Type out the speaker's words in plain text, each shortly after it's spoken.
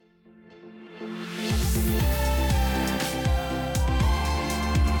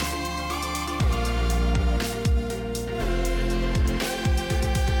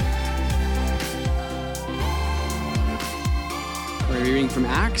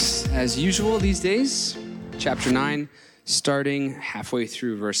Acts, as usual these days, chapter 9, starting halfway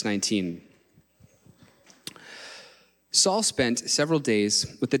through verse 19. Saul spent several days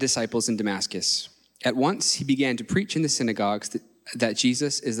with the disciples in Damascus. At once he began to preach in the synagogues that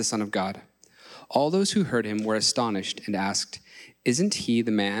Jesus is the Son of God. All those who heard him were astonished and asked, "Isn't he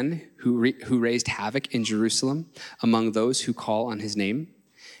the man who raised havoc in Jerusalem among those who call on his name?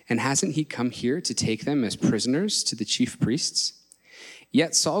 And hasn't he come here to take them as prisoners to the chief priests?"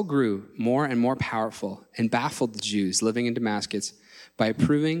 Yet Saul grew more and more powerful and baffled the Jews living in Damascus by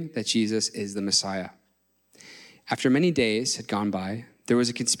proving that Jesus is the Messiah. After many days had gone by, there was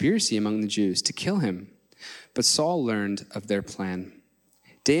a conspiracy among the Jews to kill him, but Saul learned of their plan.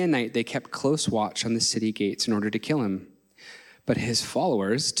 Day and night they kept close watch on the city gates in order to kill him. But his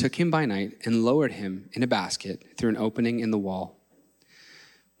followers took him by night and lowered him in a basket through an opening in the wall.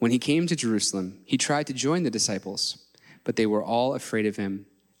 When he came to Jerusalem, he tried to join the disciples, but they were all afraid of him,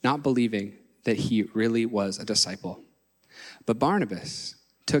 not believing that he really was a disciple. But Barnabas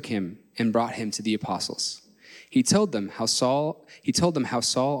took him and brought him to the apostles. He told them how Saul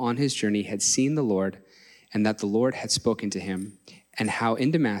on his journey had seen the Lord, and that the Lord had spoken to him, and how in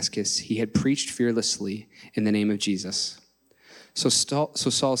Damascus he had preached fearlessly in the name of Jesus. So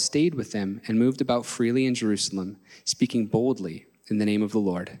Saul stayed with them and moved about freely in Jerusalem, speaking boldly in the name of the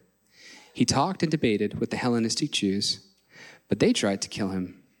Lord. He talked and debated with the Hellenistic Jews, but they tried to kill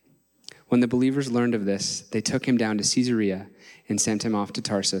him. When the believers learned of this, they took him down to Caesarea and sent him off to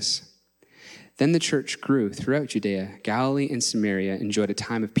Tarsus. Then the church grew throughout Judea. Galilee and Samaria enjoyed a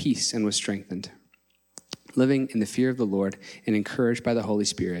time of peace and was strengthened. Living in the fear of the Lord and encouraged by the Holy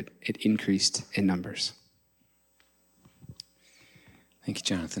Spirit, it increased in numbers. Thank you,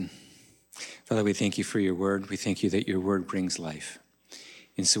 Jonathan. Father, we thank you for your word. We thank you that your word brings life.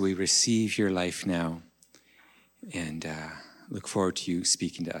 And so we receive your life now and look forward to you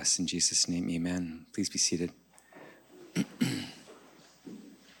speaking to us. In Jesus' name, amen. Please be seated. Well,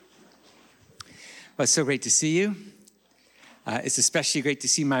 it's so great to see you. It's especially great to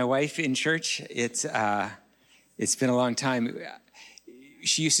see my wife in church. It's been a long time.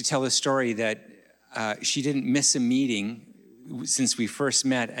 She used to tell the story that she didn't miss a meeting since we first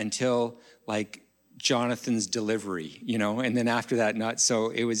met until like Jonathan's delivery, and then after that, not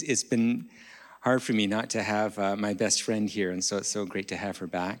so. It's been hard for me not to have my best friend here, and so it's so great to have her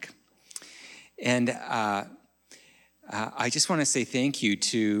back. And I just want to say thank you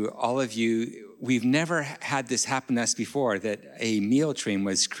to all of you. We've never had this happen to us before, that a meal train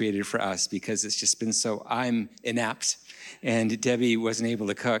was created for us, because it's just been I'm inept, and Debbie wasn't able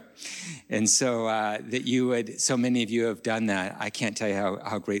to cook. And so so many of you have done that. I can't tell you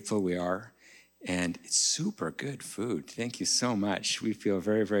how grateful we are. And it's super good food. Thank you so much. We feel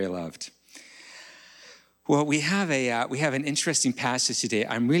very, very loved. Well, we have an interesting passage today.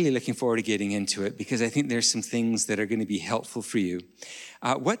 I'm really looking forward to getting into it, because I think there's some things that are going to be helpful for you.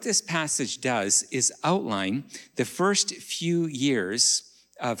 What this passage does is outline the first few years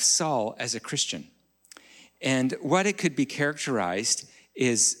of Saul as a Christian. And what it could be characterized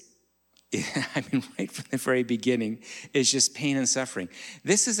is, right from the very beginning, is just pain and suffering.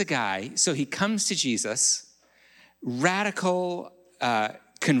 This is a guy, so he comes to Jesus, radical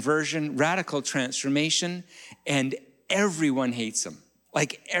conversion, radical transformation, and everyone hates him.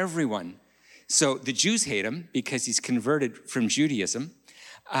 Like everyone. So the Jews hate him because he's converted from Judaism.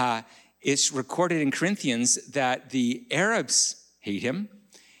 It's recorded in Corinthians that the Arabs hate him.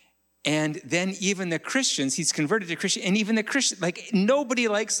 And then even the Christians, he's converted to Christian, and even the Christian, nobody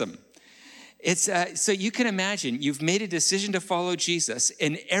likes him. It's so you can imagine, you've made a decision to follow Jesus,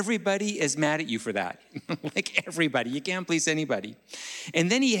 and everybody is mad at you for that. Everybody, you can't please anybody.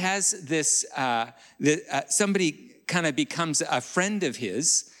 And then he has this, somebody kind of becomes a friend of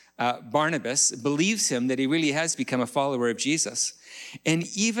his, Barnabas, believes him that he really has become a follower of Jesus. And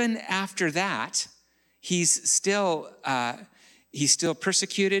even after that, he's still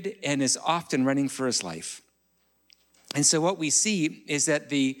persecuted and is often running for his life. And so what we see is that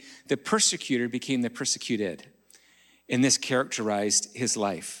the persecutor became the persecuted, and this characterized his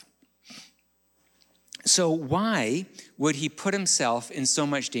life. So why would he put himself in so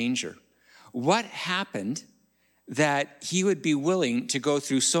much danger? What happened that he would be willing to go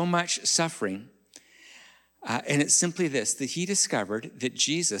through so much suffering? And it's simply this, that he discovered that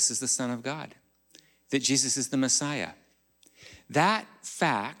Jesus is the Son of God, that Jesus is the Messiah. That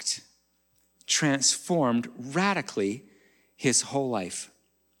fact transformed radically his whole life.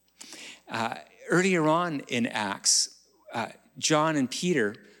 Earlier on in Acts, John and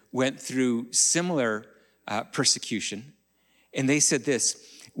Peter went through similar persecution, and they said this: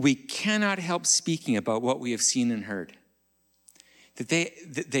 "We cannot help speaking about what we have seen and heard."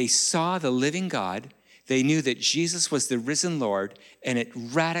 that they saw the living God. They knew that Jesus was the risen Lord, and it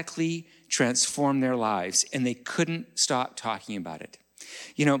radically transformed their lives, and they couldn't stop talking about it.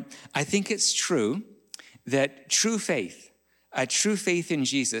 You know, I think it's true that a true faith in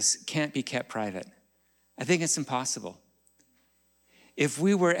Jesus can't be kept private. I think it's impossible.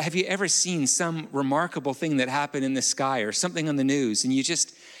 Have you ever seen some remarkable thing that happened in the sky or something on the news, and you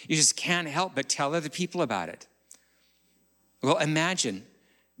just can't help but tell other people about it? Well, imagine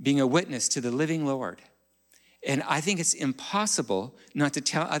being a witness to the living Lord. And I think it's impossible not to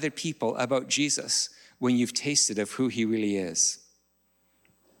tell other people about Jesus when you've tasted of who he really is.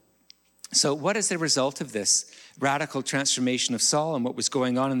 So what is the result of this radical transformation of Saul and what was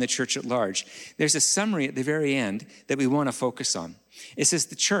going on in the church at large? There's a summary at the very end that we want to focus on. It says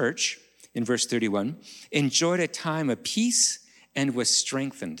the church, in verse 31, enjoyed a time of peace and was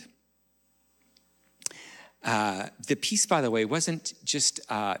strengthened. The peace, by the way, wasn't just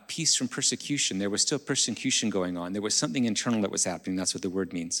peace from persecution. There was still persecution going on. There was something internal that was happening. That's what the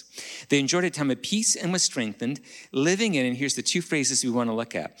word means. They enjoyed a time of peace and was strengthened, living in, and here's the two phrases we want to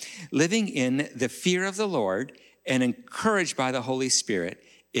look at, living in the fear of the Lord and encouraged by the Holy Spirit,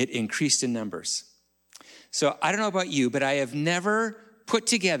 it increased in numbers. So I don't know about you, but I have never put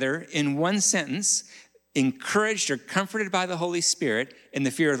together in one sentence, encouraged or comforted by the Holy Spirit in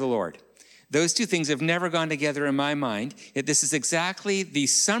the fear of the Lord. Those two things have never gone together in my mind. Yet this is exactly the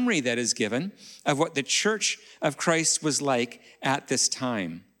summary that is given of what the church of Christ was like at this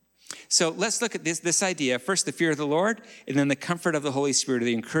time. So let's look at this idea. First, the fear of the Lord, and then the comfort of the Holy Spirit, or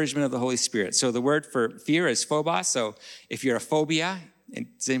the encouragement of the Holy Spirit. So the word for fear is phobos. So if you're a phobia, and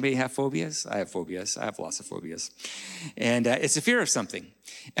does anybody have phobias? I have phobias. I have lots of phobias. And it's a fear of something.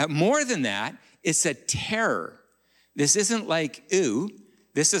 More than that, it's a terror. This isn't like, ooh.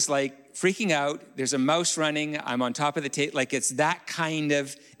 This is like freaking out. There's a mouse running. I'm on top of the table. Like it's that kind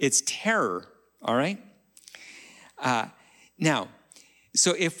of, it's terror, all right? Now,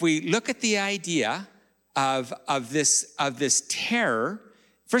 so if we look at the idea of this terror,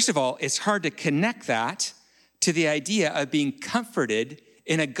 first of all, it's hard to connect that to the idea of being comforted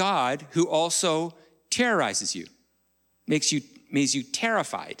in a God who also terrorizes you, makes you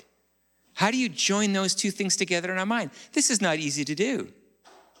terrified. How do you join those two things together in our mind? This is not easy to do.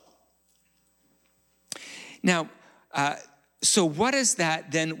 Now, so what is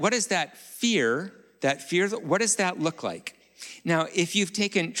that then? What is that fear? What does that look like? Now, if you've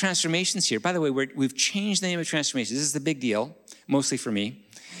taken transformations here, by the way, we've changed the name of transformations. This is the big deal, mostly for me,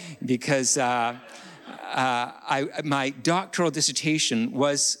 because my doctoral dissertation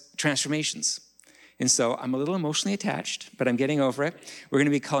was transformations. And so I'm a little emotionally attached, but I'm getting over it. We're going to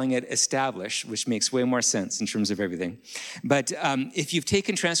be calling it Establish, which makes way more sense in terms of everything. But if you've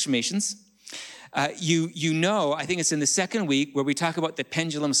taken transformations, you know, I think it's in the second week where we talk about the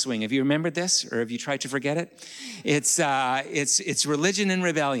pendulum swing. Have you remembered this, or have you tried to forget it? It's religion and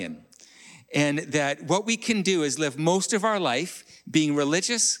rebellion. And that what we can do is live most of our life being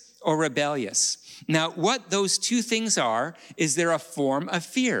religious or rebellious. Now, what those two things are, is they're a form of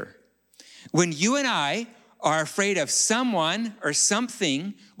fear. When you and I are afraid of someone or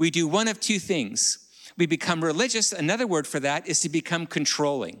something, we do one of two things. We become religious. Another word for that is to become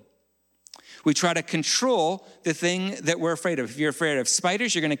controlling. We try to control the thing that we're afraid of. If you're afraid of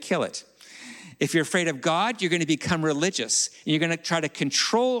spiders, you're going to kill it. If you're afraid of God, you're going to become religious. And you're going to try to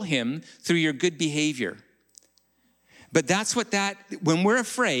control him through your good behavior. But that's when we're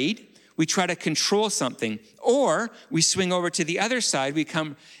afraid, we try to control something. Or we swing over to the other side.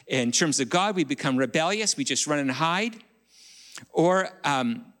 In terms of God, we become rebellious. We just run and hide. Or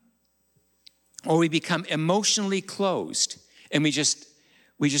we become emotionally closed. And we just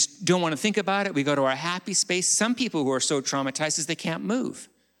don't want to think about it. We go to our happy space. Some people who are so traumatized is they can't move.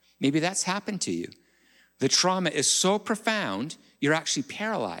 Maybe that's happened to you. The trauma is so profound, you're actually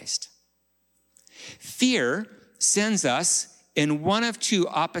paralyzed. Fear sends us in one of two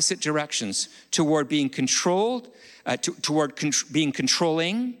opposite directions, toward being controlled, being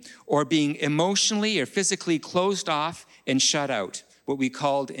controlling, or being emotionally or physically closed off and shut out, what we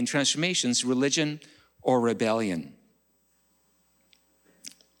called in transformations, religion or rebellion.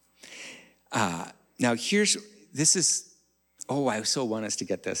 Now I so want us to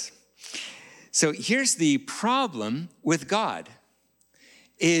get this. So here's the problem with God,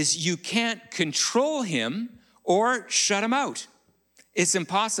 is you can't control him or shut him out. It's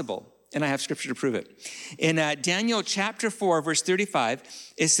impossible. And I have scripture to prove it. In Daniel chapter 4, verse 35,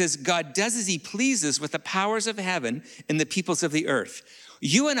 it says, God does as he pleases with the powers of heaven and the peoples of the earth.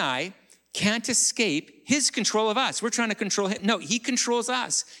 You and I can't escape his control of us. We're trying to control him. No, he controls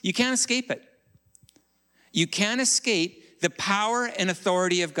us. You can't escape it. You can't escape the power and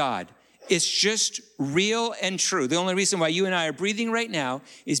authority of God. It's just real and true. The only reason why you and I are breathing right now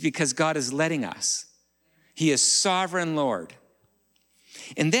is because God is letting us. He is sovereign Lord.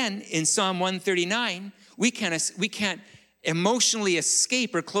 And then in Psalm 139, we can't emotionally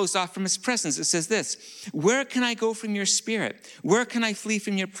escape or close off from his presence. It says this, where can I go from your spirit? Where can I flee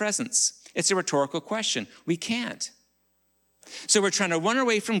from your presence? It's a rhetorical question. We can't. So we're trying to run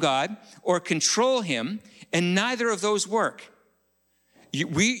away from God or control him, and neither of those work.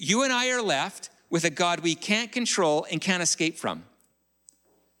 You and I are left with a God we can't control and can't escape from.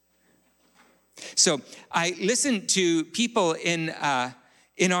 So I listen to people in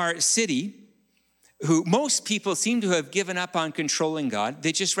our city who most people seem to have given up on controlling God.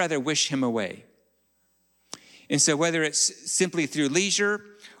 They just rather wish him away. And so whether it's simply through leisure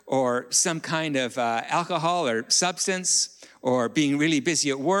or some kind of alcohol or substance or being really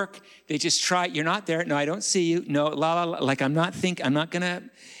busy at work, they just try, you're not there. No, I don't see you. No, like I'm not going to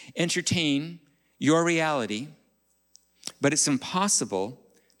entertain your reality, but it's impossible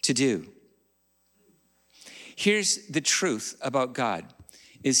to do. Here's the truth about God,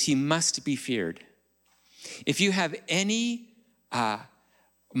 is he must be feared. If you have any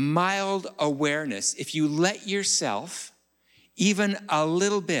mild awareness, if you let yourself even a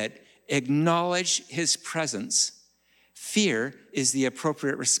little bit acknowledge his presence, fear is the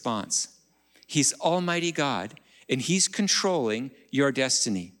appropriate response. He's Almighty God, and he's controlling your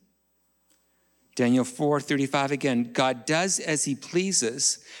destiny. Daniel 4:35 again, God does as he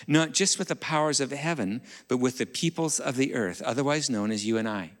pleases, not just with the powers of heaven, but with the peoples of the earth, otherwise known as you and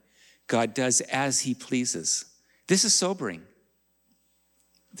I. God does as he pleases. This is sobering.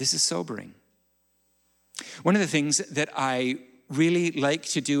 This is sobering. One of the things that I really like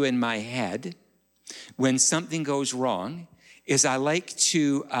to do in my head when something goes wrong is I like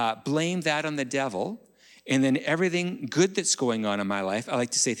to blame that on the devil, and then everything good that's going on in my life, I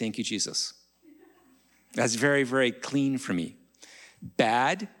like to say, thank you, Jesus. That's very, very clean for me.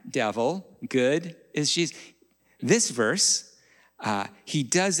 Bad, devil, good is Jesus. This verse, he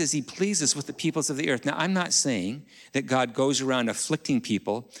does as he pleases with the peoples of the earth. Now, I'm not saying that God goes around afflicting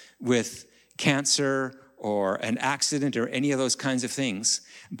people with cancer or an accident or any of those kinds of things.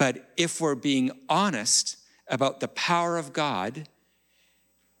 But if we're being honest about the power of God,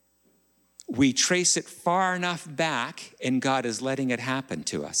 we trace it far enough back, and God is letting it happen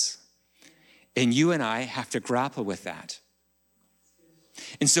to us. And you and I have to grapple with that.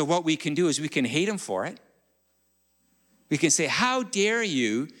 And so what we can do is we can hate him for it. We can say, how dare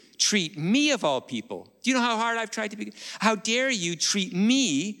you treat me of all people? Do you know how hard I've tried to be? How dare you treat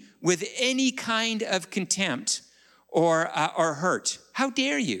me with any kind of contempt or hurt? How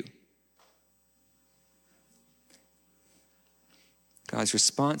dare you? God's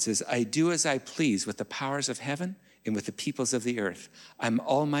response is, I do as I please with the powers of heaven and with the peoples of the earth. I'm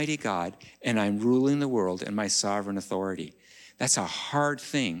Almighty God, and I'm ruling the world in my sovereign authority. That's a hard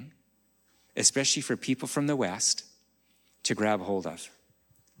thing, especially for people from the West, to grab hold of.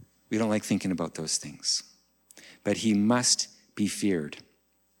 We don't like thinking about those things. But he must be feared.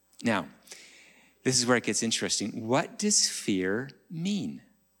 Now, this is where it gets interesting. What does fear mean?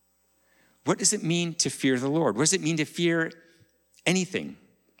 What does it mean to fear the Lord? What does it mean to fear anything?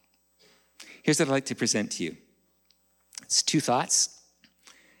 Here's what I'd like to present to you. It's two thoughts.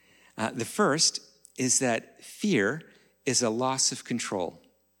 The first is that fear is a loss of control.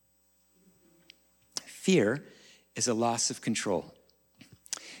 Fear is a loss of control.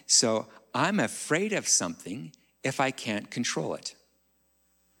 So I'm afraid of something if I can't control it.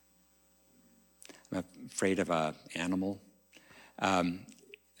 I'm afraid of an animal.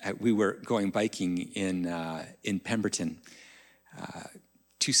 We were going biking in Pemberton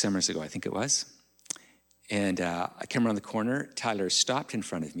 2 summers ago, I think it was. And I came around the corner. Tyler stopped in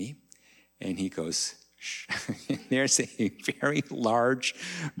front of me, and he goes, shh. There's a very large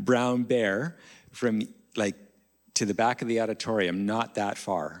brown bear from to the back of the auditorium, not that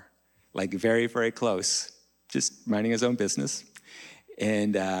far, very, very close, just minding his own business.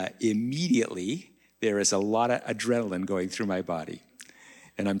 And immediately, there is a lot of adrenaline going through my body.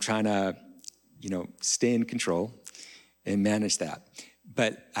 And I'm trying to, stay in control and manage that.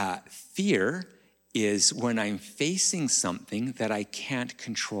 But fear is when I'm facing something that I can't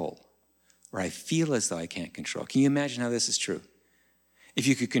control, or I feel as though I can't control. Can you imagine how this is true? If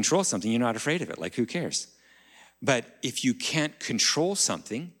you could control something, you're not afraid of it. Who cares? But if you can't control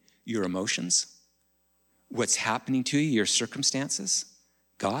something, your emotions, what's happening to you, your circumstances,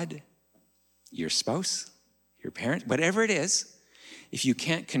 God, your spouse, your parent, whatever it is, if you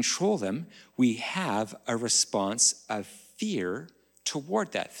can't control them, we have a response of fear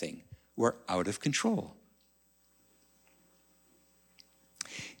toward that thing. We're out of control.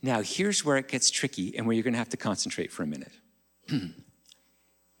 Now, here's where it gets tricky and where you're going to have to concentrate for a minute.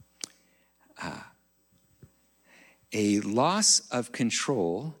 A loss of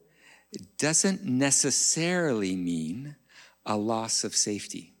control doesn't necessarily mean a loss of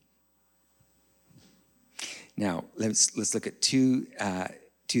safety. Now, let's look at two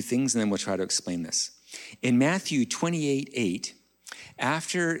things, and then we'll try to explain this. In Matthew 28:8,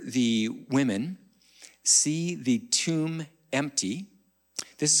 after the women see the tomb empty,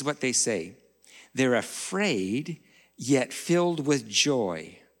 this is what they say. They're afraid, yet filled with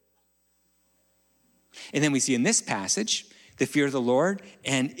joy. And then we see in this passage, the fear of the Lord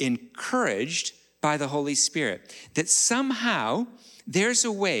and encouraged by the Holy Spirit, that somehow there's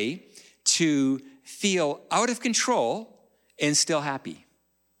a way to feel out of control and still happy.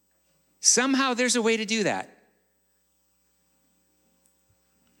 Somehow there's a way to do that.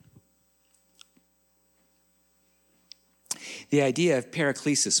 The idea of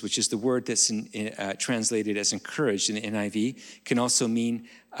paraklesis, which is the word that's translated as encouraged in the NIV, can also mean,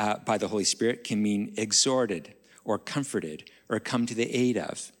 by the Holy Spirit, can mean exhorted or comforted or come to the aid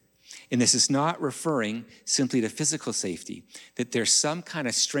of. And this is not referring simply to physical safety, that there's some kind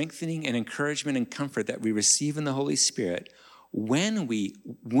of strengthening and encouragement and comfort that we receive in the Holy Spirit when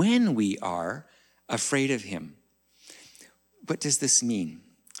we are afraid of him. What does this mean?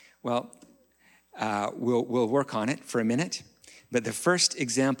 Well, we'll work on it for a minute. But the first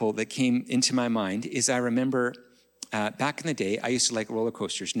example that came into my mind is I remember back in the day, I used to like roller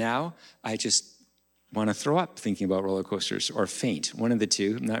coasters. Now, I just want to throw up thinking about roller coasters or faint, one of the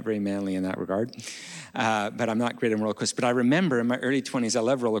two. I'm not very manly in that regard, but I'm not great on roller coasters. But I remember in my early 20s, I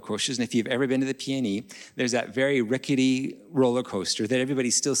love roller coasters. And if you've ever been to the PNE, there's that very rickety roller coaster that everybody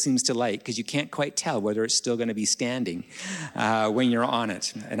still seems to like because you can't quite tell whether it's still going to be standing when you're on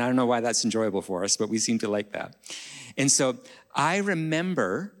it. And I don't know why that's enjoyable for us, but we seem to like that. And so I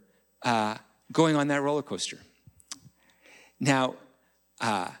remember going on that roller coaster. Now,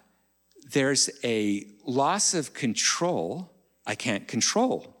 there's a loss of control. I can't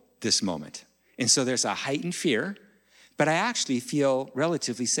control this moment. And so there's a heightened fear, but I actually feel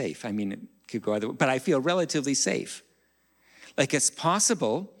relatively safe. I mean, it could go either way, but I feel relatively safe. Like it's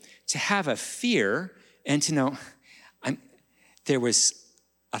possible to have a fear and to know there was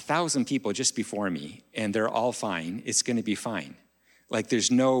 1,000 people just before me and they're all fine. It's going to be fine. Like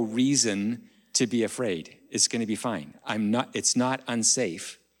there's no reason to be afraid. It's going to be fine. It's not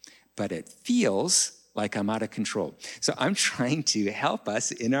unsafe, but it feels like I'm out of control. So I'm trying to help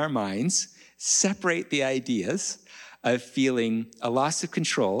us in our minds separate the ideas of feeling a loss of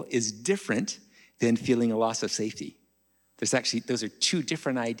control is different than feeling a loss of safety. Those are two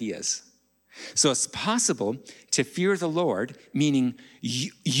different ideas. So it's possible to fear the Lord, meaning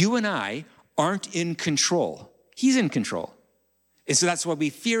you and I aren't in control. He's in control. And so that's why we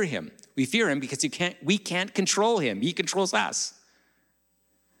fear him. We fear him because we can't control him. He controls us.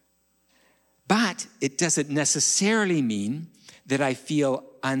 But it doesn't necessarily mean that I feel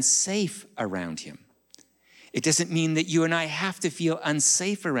unsafe around him. It doesn't mean that you and I have to feel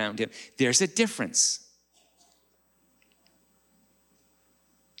unsafe around him. There's a difference.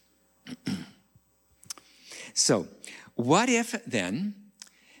 So, what if then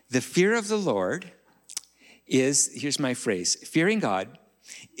the fear of the Lord is, here's my phrase, fearing God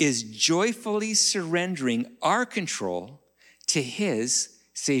is joyfully surrendering our control to his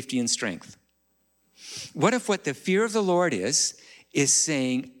safety and strength? What if what the fear of the Lord is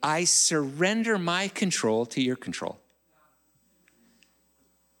saying, I surrender my control to your control?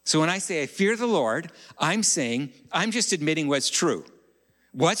 So when I say I fear the Lord, I'm saying, I'm just admitting what's true.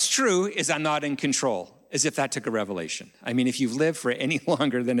 What's true is I'm not in control, as if that took a revelation. I mean, if you've lived for any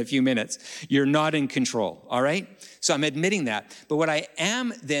longer than a few minutes, you're not in control, all right? So I'm admitting that. But what I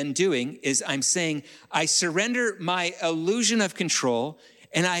am then doing is I'm saying, I surrender my illusion of control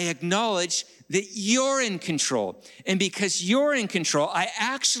and I acknowledge that you're in control. And because you're in control, I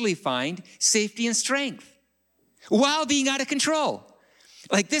actually find safety and strength while being out of control.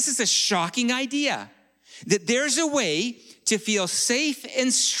 Like, this is a shocking idea, that there's a way to feel safe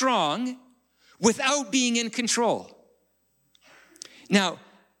and strong without being in control. Now,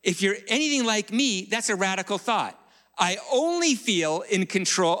 if you're anything like me, that's a radical thought. I only feel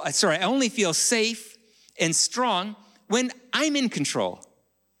safe and strong when I'm in control.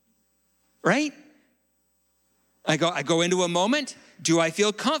 Right? I go into a moment. Do I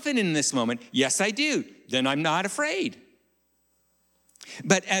feel confident in this moment? Yes, I do. Then I'm not afraid.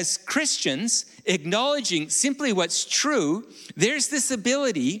 But as Christians, acknowledging simply what's true, there's this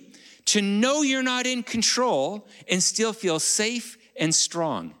ability to know you're not in control and still feel safe and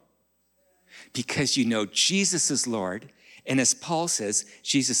strong. Because you know Jesus is Lord And as Paul says,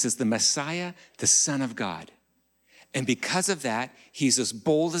 Jesus is the Messiah, the Son of God. And because of that, he's as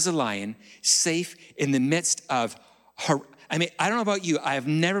bold as a lion, safe in the midst of I don't know about you. I have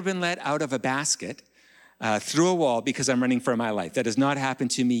never been let out of a basket through a wall because I'm running for my life. That has not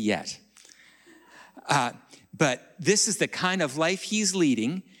happened to me yet. But this is the kind of life he's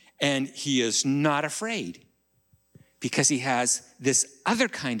leading, and he is not afraid because he has this other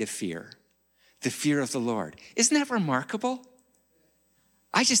kind of fear, the fear of the Lord. Isn't that remarkable?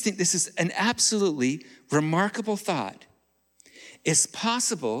 I just think this is an absolutely remarkable thought. It's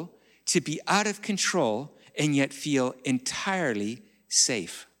possible to be out of control and yet feel entirely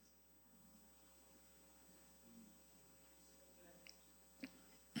safe.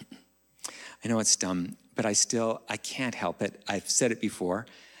 I know it's dumb, but I can't help it. I've said it before.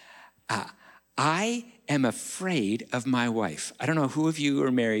 I am afraid of my wife. I don't know who of you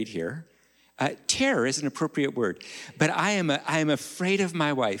are married here. Terror is an appropriate word, but I am afraid of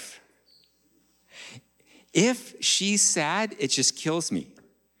my wife. If she's sad, it just kills me,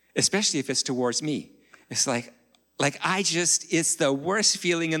 especially if it's towards me. It's it's the worst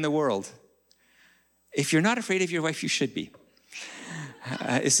feeling in the world. If you're not afraid of your wife, you should be.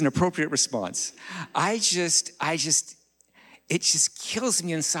 It's an appropriate response. It just kills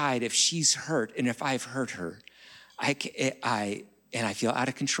me inside if she's hurt and if I've hurt her. I feel out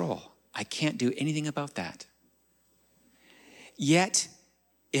of control. I can't do anything about that. Yet,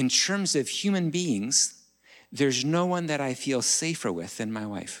 in terms of human beings, there's no one that I feel safer with than my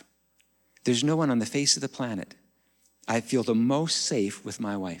wife. There's no one on the face of the planet I feel the most safe with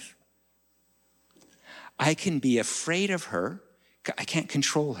my wife. I can be afraid of her. I can't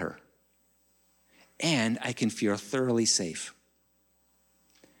control her. And I can feel thoroughly safe.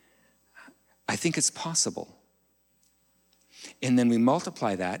 I think it's possible. And then we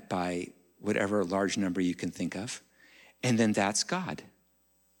multiply that by whatever large number you can think of. And then that's God.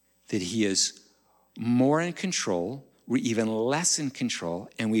 That he is more in control, we're even less in control,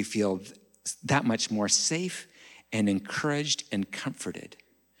 and we feel that much more safe and encouraged and comforted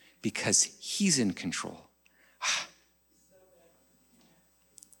because he's in control.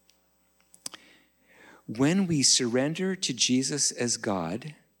 When we surrender to Jesus as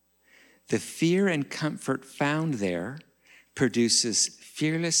God, the fear and comfort found there produces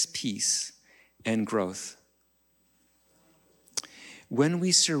fearless peace and growth. When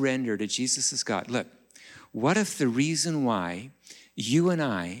we surrender to Jesus as God, look, what if the reason why you and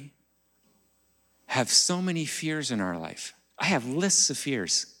I have so many fears in our life? I have lists of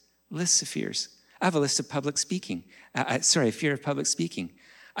fears. I have a list of public speaking. Fear of public speaking.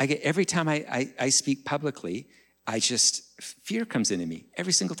 Every time I speak publicly, fear comes into me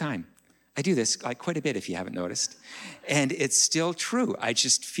every single time. I do this quite a bit if you haven't noticed. And it's still true. I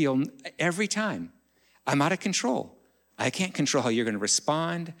just feel every time I'm out of control. I can't control how you're going to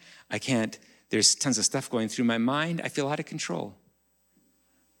respond. There's tons of stuff going through my mind. I feel out of control.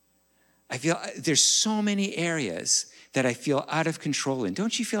 I feel there's so many areas that I feel out of control in.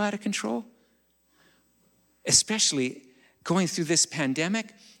 Don't you feel out of control? Especially going through this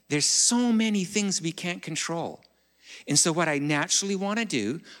pandemic, there's so many things we can't control. And so what I naturally want to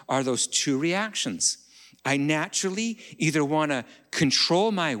do are those two reactions. I naturally either want to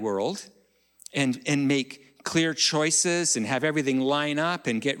control my world and make clear choices and have everything line up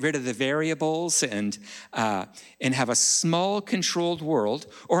and get rid of the variables and have a small controlled world,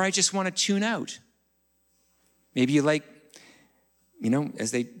 or I just want to tune out. Maybe you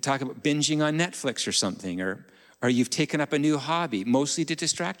as they talk about binging on Netflix or something, or you've taken up a new hobby, mostly to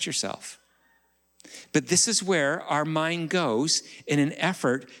distract yourself. But this is where our mind goes in an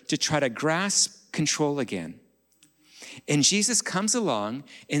effort to try to grasp control again. And Jesus comes along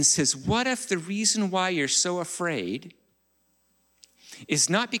and says, what if the reason why you're so afraid is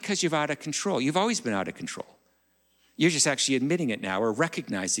not because you're out of control? You've always been out of control. You're just actually admitting it now or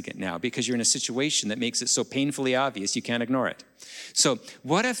recognizing it now because you're in a situation that makes it so painfully obvious you can't ignore it. So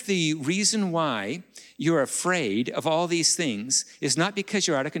what if the reason why you're afraid of all these things is not because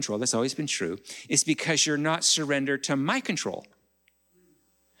you're out of control, that's always been true, it's because you're not surrendered to my control?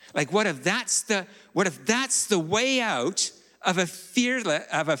 What if that's the way out of a fear-ridden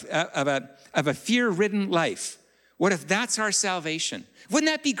life? What if that's our salvation?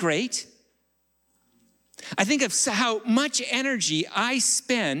 Wouldn't that be great? I think of how much energy I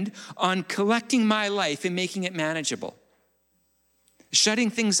spend on collecting my life and making it manageable. Shutting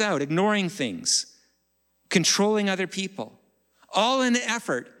things out, ignoring things, controlling other people, all in an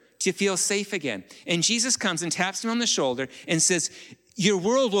effort to feel safe again. And Jesus comes and taps him on the shoulder and says, your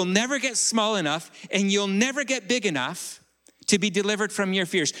world will never get small enough and you'll never get big enough to be delivered from your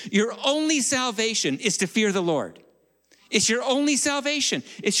fears. Your only salvation is to fear the Lord. It's your only salvation.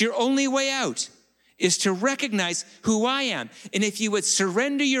 It's your only way out, is to recognize who I am. And if you would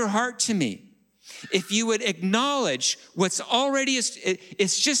surrender your heart to me, if you would acknowledge what's already,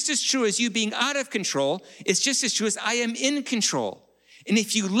 it's just as true as you being out of control. It's just as true as I am in control. And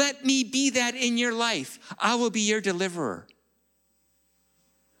if you let me be that in your life, I will be your deliverer.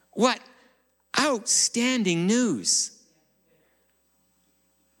 What outstanding news.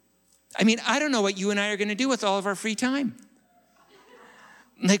 I mean, I don't know what you and I are going to do with all of our free time.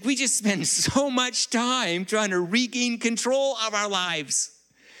 Like, we just spend so much time trying to regain control of our lives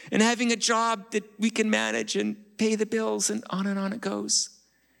and having a job that we can manage and pay the bills, and on it goes.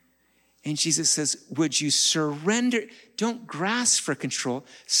 And Jesus says, would you surrender? Don't grasp for control.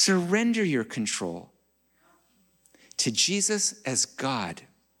 Surrender your control to Jesus as God.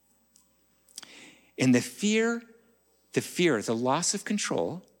 And the fear, the loss of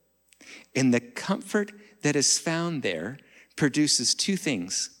control, and the comfort that is found there produces two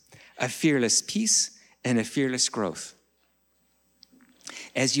things: a fearless peace and a fearless growth.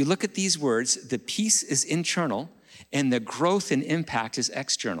 As you look at these words, the peace is internal and the growth and impact is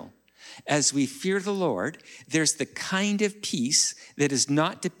external. As we fear the Lord, there's the kind of peace that is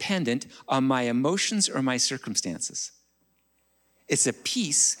not dependent on my emotions or my circumstances. It's a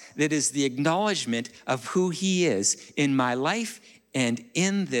peace that is the acknowledgement of who he is in my life and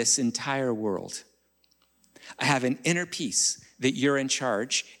in this entire world. I have an inner peace that you're in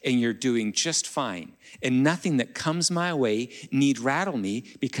charge and you're doing just fine. And nothing that comes my way need rattle me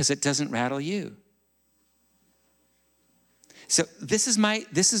because it doesn't rattle you. So this is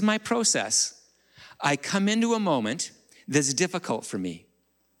my process. I come into a moment that's difficult for me.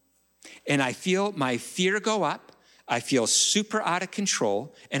 And I feel my fear go up. I feel super out of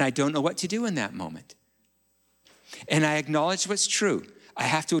control, and I don't know what to do in that moment. And I acknowledge what's true. I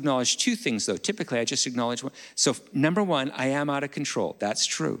have to acknowledge two things, though. Typically, I just acknowledge one. So number one, I am out of control. That's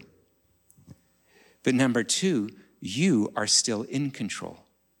true. But number two, you are still in control.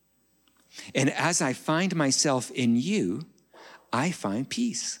 And as I find myself in you, I find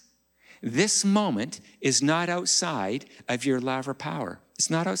peace. This moment is not outside of your love or power. It's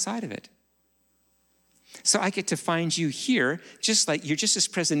not outside of it. So I get to find you here, just like you're just as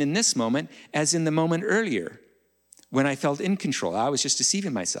present in this moment as in the moment earlier when I felt in control. I was just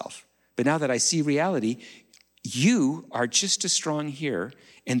deceiving myself. But now that I see reality, you are just as strong here,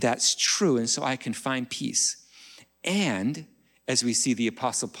 and that's true, and so I can find peace. And as we see the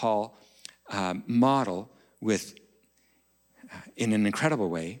Apostle Paul model in an incredible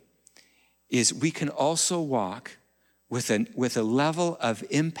way, is we can also walk with a level of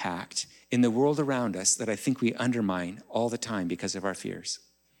impact in the world around us that I think we undermine all the time because of our fears.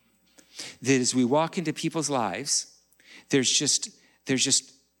 That as we walk into people's lives, there's just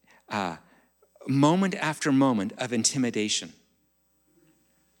moment after moment of intimidation.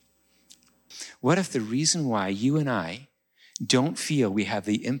 What if the reason why you and I don't feel we have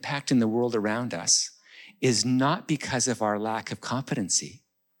the impact in the world around us is not because of our lack of competency,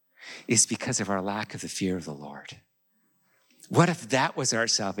 it's because of our lack of the fear of the Lord? What if that was our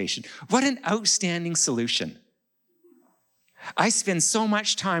salvation? What an outstanding solution. I spend so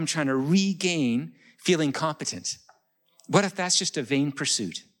much time trying to regain feeling competent. What if that's just a vain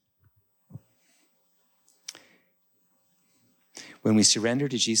pursuit? When we surrender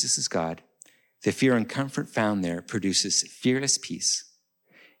to Jesus as God, the fear and comfort found there produces fearless peace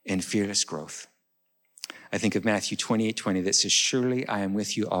and fearless growth. I think of Matthew 28:20 that says, "Surely I am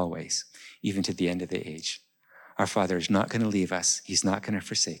with you always, even to the end of the age." Our Father is not going to leave us. He's not going to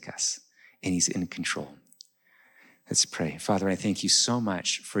forsake us, and he's in control. Let's pray. Father, I thank you so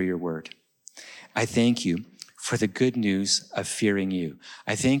much for your word. I thank you for the good news of fearing you.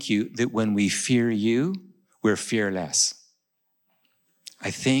 I thank you that when we fear you, we're fearless.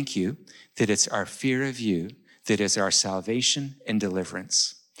 I thank you that it's our fear of you that is our salvation and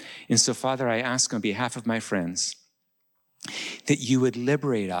deliverance. And so, Father, I ask on behalf of my friends that you would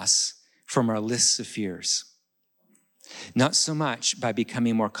liberate us from our lists of fears. Not so much by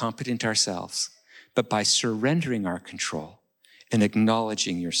becoming more competent ourselves, but by surrendering our control and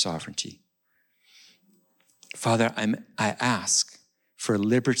acknowledging your sovereignty. Father, I ask for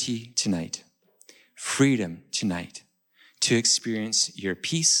liberty tonight, freedom tonight, to experience your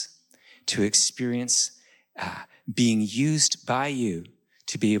peace, to experience being used by you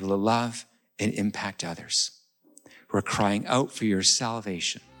to be able to love and impact others. We're crying out for your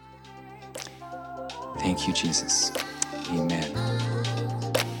salvation. Thank you, Jesus. Amen.